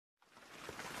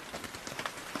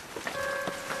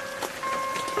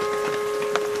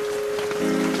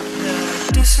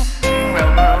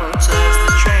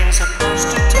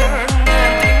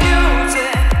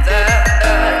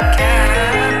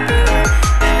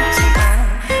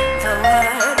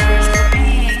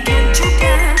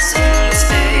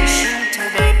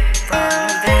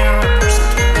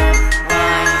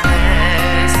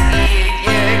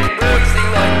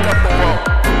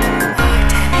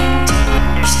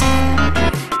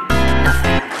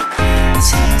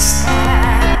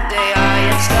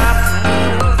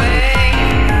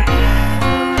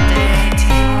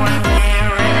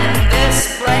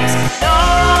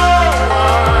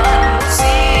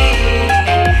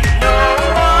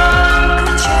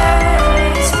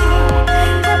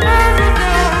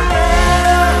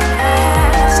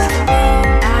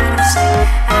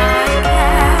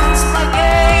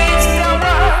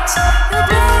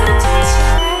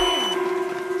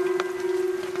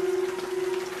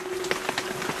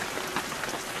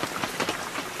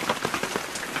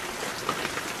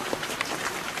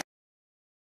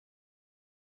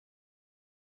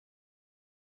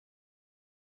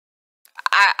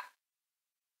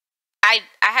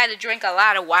I had to drink a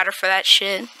lot of water for that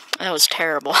shit. That was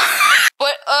terrible.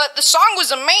 But, the song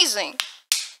was amazing.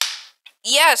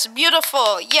 Yes,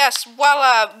 beautiful. Yes,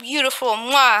 voila, beautiful.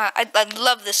 Mwah. I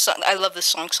love this song. I love this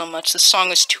song so much. This song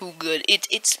is too good.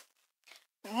 It's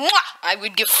mwah! I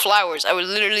would give flowers. I would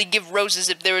literally give roses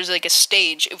if there was like a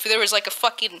stage. If there was like a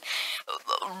fucking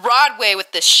Broadway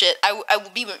with this shit, I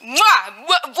would be mwah!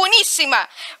 Buenísima!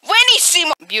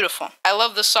 Buenísima! Beautiful. I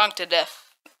love this song to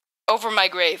death. Over my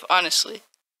grave, honestly.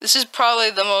 This is probably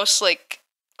the most like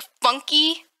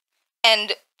funky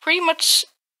and pretty much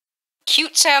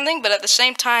cute sounding, but at the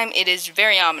same time, it is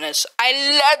very ominous. I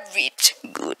love it.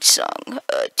 Good song.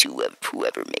 To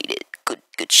whoever made it.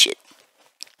 Good shit.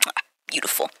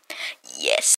 Beautiful. Yes.